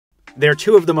They're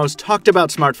two of the most talked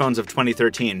about smartphones of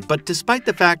 2013, but despite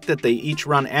the fact that they each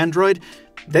run Android,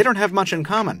 they don't have much in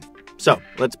common. So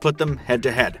let's put them head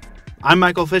to head. I'm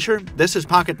Michael Fisher, this is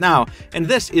Pocket Now, and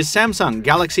this is Samsung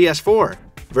Galaxy S4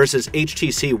 versus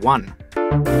HTC One.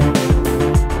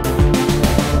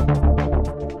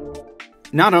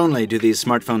 Not only do these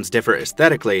smartphones differ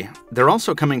aesthetically, they're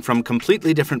also coming from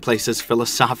completely different places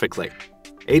philosophically.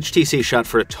 HTC shot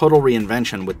for a total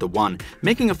reinvention with the One,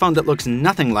 making a phone that looks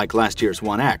nothing like last year's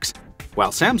One X,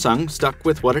 while Samsung stuck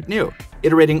with what it knew,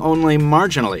 iterating only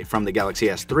marginally from the Galaxy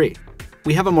S3.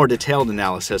 We have a more detailed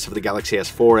analysis of the Galaxy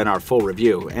S4 in our full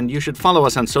review, and you should follow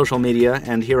us on social media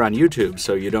and here on YouTube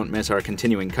so you don't miss our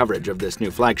continuing coverage of this new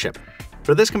flagship.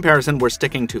 For this comparison, we're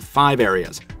sticking to 5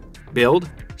 areas: build,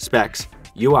 specs,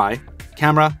 UI,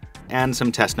 camera, and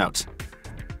some test notes.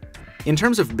 In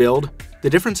terms of build, the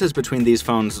differences between these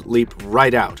phones leap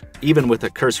right out, even with a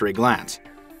cursory glance.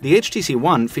 The HTC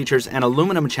One features an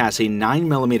aluminum chassis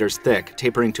 9mm thick,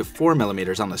 tapering to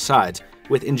 4mm on the sides,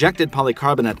 with injected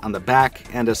polycarbonate on the back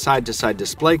and a side-to-side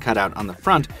display cutout on the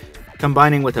front,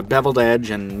 combining with a beveled edge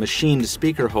and machined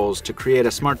speaker holes to create a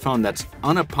smartphone that's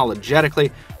unapologetically,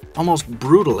 almost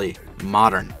brutally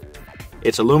modern.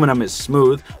 Its aluminum is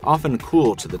smooth, often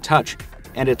cool to the touch,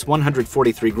 and its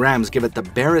 143 grams give it the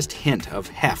barest hint of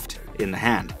heft in the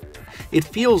hand. It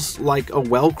feels like a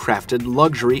well-crafted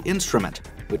luxury instrument,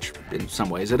 which in some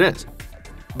ways it is.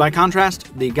 By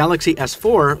contrast, the Galaxy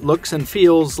S4 looks and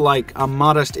feels like a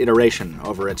modest iteration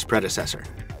over its predecessor.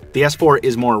 The S4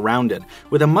 is more rounded,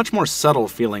 with a much more subtle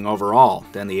feeling overall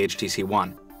than the HTC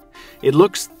One. It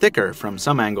looks thicker from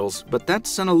some angles, but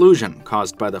that's an illusion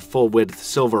caused by the full-width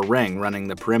silver ring running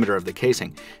the perimeter of the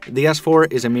casing. The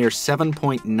S4 is a mere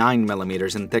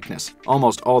 7.9mm in thickness,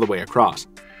 almost all the way across.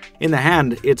 In the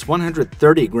hand, its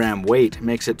 130-gram weight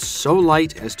makes it so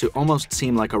light as to almost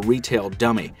seem like a retail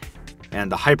dummy,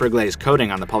 and the hyperglaze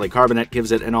coating on the polycarbonate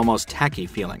gives it an almost tacky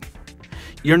feeling.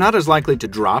 You're not as likely to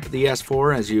drop the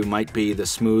S4 as you might be the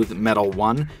smooth metal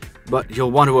One, but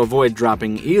you'll want to avoid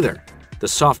dropping either. The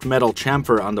soft metal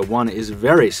chamfer on the One is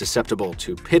very susceptible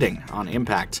to pitting on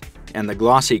impact, and the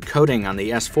glossy coating on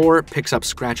the S4 picks up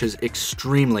scratches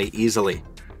extremely easily.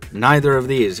 Neither of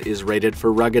these is rated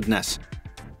for ruggedness.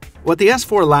 What the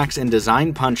S4 lacks in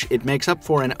design punch, it makes up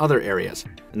for in other areas,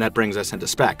 and that brings us into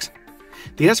specs.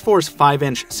 The S4's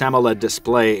 5-inch AMOLED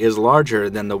display is larger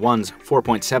than the One's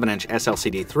 4.7-inch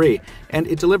SLCD3, and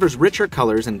it delivers richer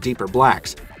colors and deeper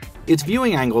blacks. Its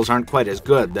viewing angles aren't quite as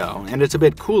good, though, and it's a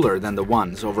bit cooler than the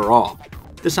One's overall.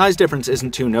 The size difference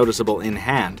isn't too noticeable in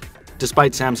hand.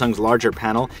 Despite Samsung's larger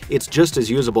panel, it's just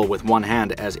as usable with one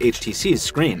hand as HTC's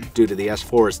screen due to the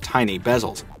S4's tiny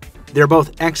bezels. They're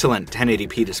both excellent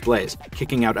 1080p displays,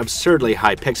 kicking out absurdly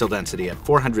high pixel density at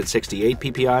 468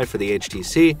 ppi for the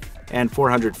HTC and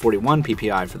 441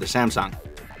 ppi for the Samsung.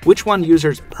 Which one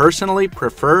users personally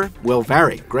prefer will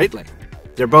vary greatly.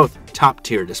 They're both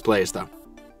top-tier displays, though.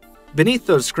 Beneath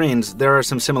those screens, there are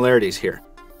some similarities here.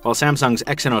 While Samsung's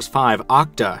Exynos 5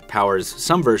 Octa powers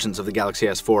some versions of the Galaxy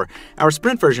S4, our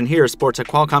Sprint version here sports a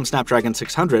Qualcomm Snapdragon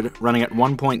 600 running at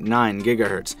 1.9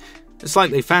 GHz,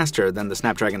 slightly faster than the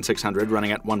Snapdragon 600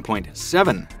 running at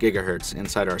 1.7 GHz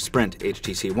inside our Sprint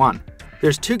HTC One.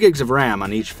 There's 2 gigs of RAM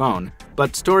on each phone,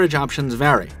 but storage options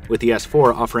vary, with the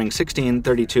S4 offering 16,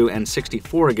 32, and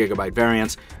 64 GB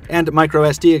variants, and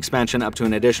microSD expansion up to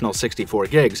an additional 64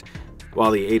 gigs,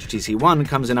 while the HTC One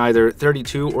comes in either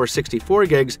 32 or 64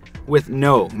 gigs with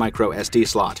no microSD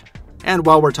slot. And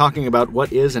while we're talking about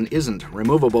what is and isn't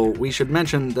removable, we should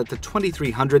mention that the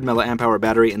 2300 mAh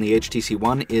battery in the HTC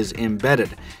One is embedded,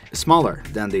 smaller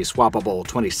than the swappable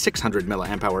 2600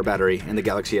 mAh battery in the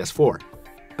Galaxy S4.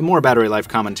 More battery life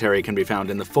commentary can be found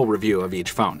in the full review of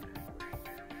each phone.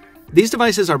 These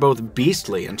devices are both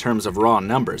beastly in terms of raw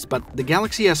numbers, but the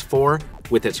Galaxy S4,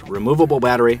 with its removable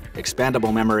battery,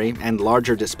 expandable memory, and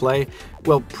larger display,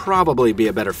 will probably be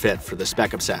a better fit for the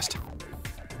spec-obsessed.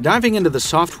 Diving into the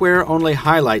software only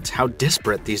highlights how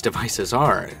disparate these devices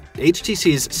are.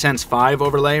 HTC's Sense 5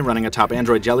 overlay running atop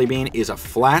Android Jelly Bean is a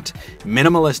flat,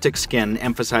 minimalistic skin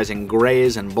emphasizing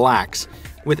grays and blacks,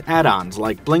 with add-ons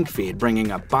like Blink Feed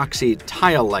bringing a boxy,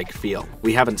 tile-like feel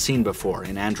we haven't seen before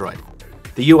in Android.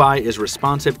 The UI is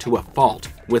responsive to a fault,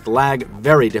 with lag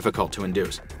very difficult to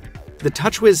induce. The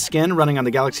TouchWiz skin running on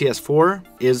the Galaxy S4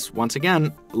 is, once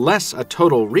again, less a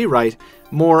total rewrite,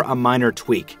 more a minor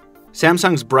tweak.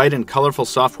 Samsung's bright and colorful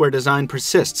software design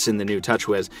persists in the new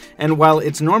TouchWiz, and while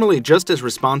it's normally just as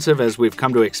responsive as we've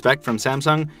come to expect from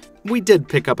Samsung, we did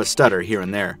pick up a stutter here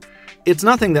and there. It's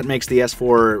nothing that makes the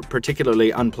S4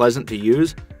 particularly unpleasant to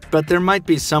use, but there might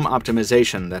be some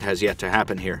optimization that has yet to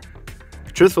happen here.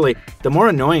 Truthfully, the more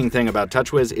annoying thing about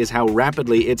TouchWiz is how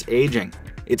rapidly it's aging.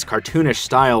 Its cartoonish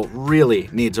style really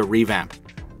needs a revamp.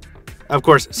 Of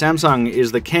course, Samsung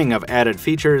is the king of added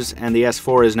features, and the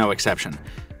S4 is no exception.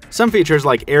 Some features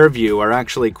like Air View are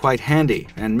actually quite handy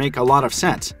and make a lot of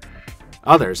sense.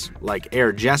 Others, like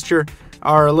Air Gesture,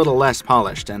 are a little less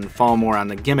polished and fall more on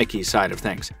the gimmicky side of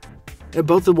things.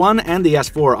 Both the One and the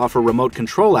S4 offer remote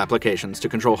control applications to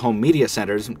control home media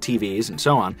centers, TVs, and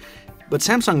so on, but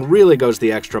Samsung really goes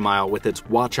the extra mile with its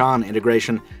Watch On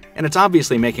integration, and it's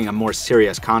obviously making a more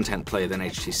serious content play than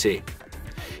HTC.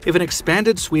 If an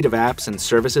expanded suite of apps and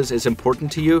services is important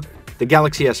to you, the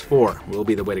Galaxy S4 will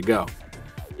be the way to go.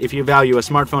 If you value a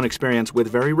smartphone experience with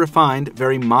very refined,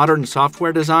 very modern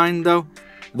software design, though,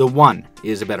 the One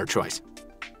is a better choice.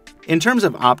 In terms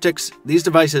of optics, these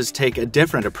devices take a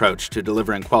different approach to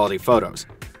delivering quality photos.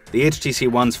 The HTC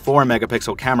One's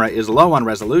 4-megapixel camera is low on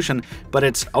resolution, but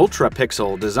its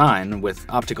ultra-pixel design with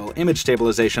optical image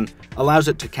stabilization allows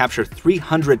it to capture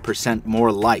 300%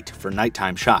 more light for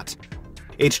nighttime shots.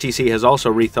 HTC has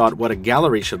also rethought what a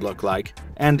gallery should look like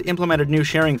and implemented new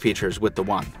sharing features with the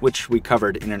One, which we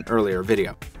covered in an earlier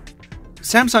video.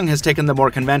 Samsung has taken the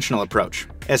more conventional approach,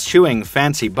 eschewing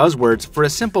fancy buzzwords for a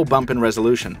simple bump in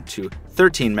resolution to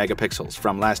 13 megapixels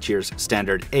from last year's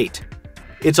standard 8.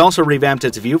 It's also revamped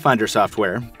its viewfinder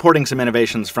software, porting some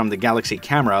innovations from the Galaxy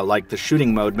camera like the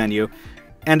shooting mode menu,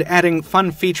 and adding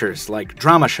fun features like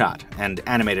Drama Shot and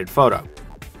Animated Photo.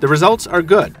 The results are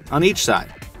good on each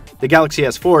side. The Galaxy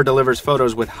S4 delivers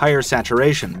photos with higher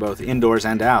saturation, both indoors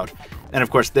and out, and of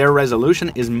course their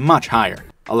resolution is much higher,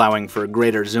 allowing for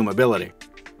greater zoomability.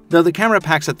 Though the camera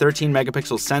packs a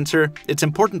 13-megapixel sensor, it's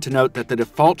important to note that the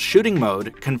default shooting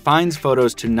mode confines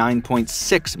photos to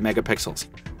 9.6 megapixels.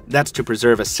 That's to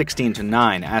preserve a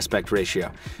 16:9 aspect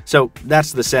ratio, so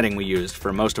that's the setting we used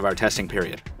for most of our testing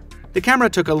period. The camera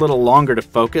took a little longer to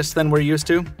focus than we're used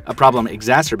to, a problem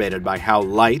exacerbated by how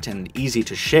light and easy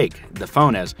to shake the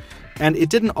phone is, and it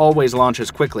didn't always launch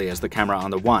as quickly as the camera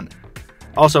on the One.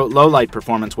 Also, low-light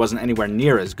performance wasn't anywhere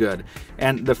near as good,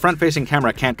 and the front-facing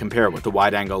camera can't compare with the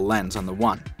wide-angle lens on the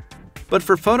One. But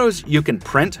for photos you can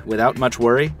print without much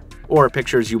worry, or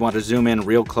pictures you want to zoom in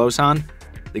real close on,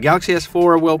 the Galaxy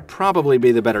S4 will probably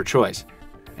be the better choice.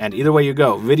 And either way you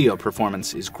go, video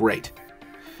performance is great.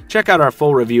 Check out our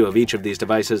full review of each of these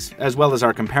devices, as well as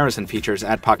our comparison features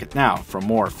at Pocket Now for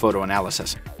more photo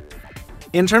analysis.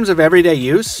 In terms of everyday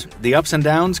use, the ups and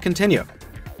downs continue.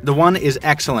 The One is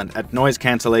excellent at noise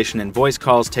cancellation in voice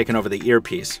calls taken over the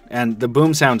earpiece, and the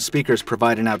boom sound speakers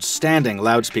provide an outstanding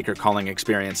loudspeaker calling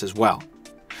experience as well.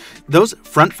 Those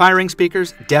front-firing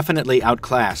speakers definitely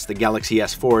outclass the Galaxy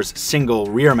S4's single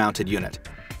rear-mounted unit.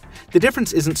 The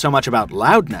difference isn't so much about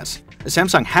loudness.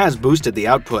 Samsung has boosted the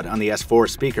output on the S4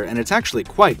 speaker, and it's actually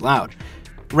quite loud.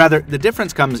 Rather, the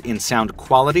difference comes in sound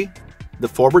quality, the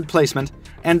forward placement,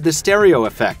 and the stereo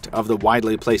effect of the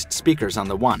widely placed speakers on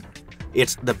the One.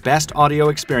 It's the best audio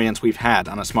experience we've had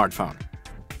on a smartphone.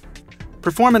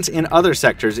 Performance in other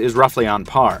sectors is roughly on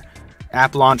par.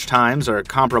 App launch times are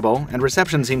comparable, and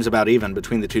reception seems about even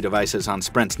between the two devices on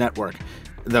Sprint's network,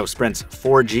 though Sprint's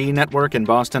 4G network in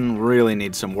Boston really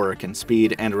needs some work in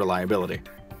speed and reliability.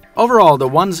 Overall, the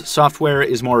One's software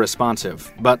is more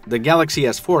responsive, but the Galaxy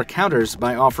S4 counters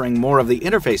by offering more of the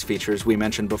interface features we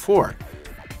mentioned before.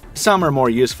 Some are more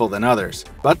useful than others,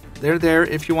 but they're there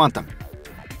if you want them.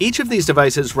 Each of these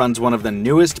devices runs one of the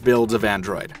newest builds of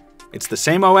Android. It's the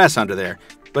same OS under there,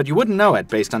 but you wouldn't know it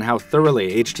based on how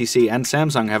thoroughly HTC and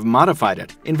Samsung have modified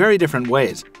it in very different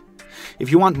ways. If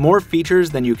you want more features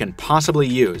than you can possibly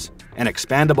use, an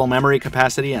expandable memory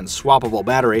capacity and swappable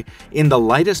battery in the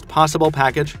lightest possible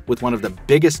package with one of the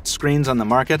biggest screens on the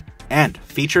market, and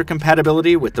feature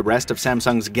compatibility with the rest of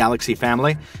Samsung's Galaxy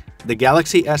family, the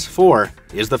Galaxy S4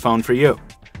 is the phone for you.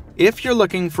 If you're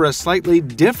looking for a slightly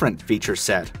different feature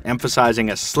set, emphasizing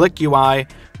a slick UI,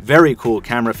 very cool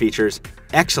camera features,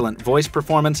 excellent voice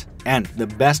performance, and the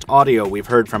best audio we've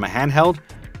heard from a handheld,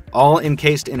 all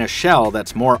encased in a shell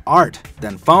that's more art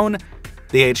than phone,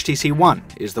 the HTC One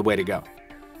is the way to go.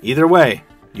 Either way,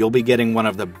 you'll be getting one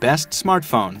of the best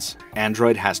smartphones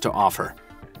Android has to offer.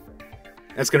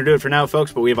 That's going to do it for now,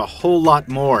 folks, but we have a whole lot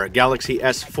more Galaxy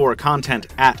S4 content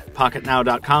at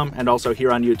pocketnow.com and also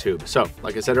here on YouTube. So,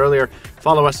 like I said earlier,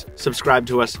 follow us, subscribe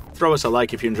to us, throw us a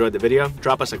like if you enjoyed the video,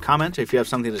 drop us a comment if you have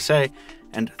something to say,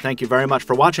 and thank you very much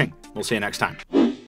for watching. We'll see you next time.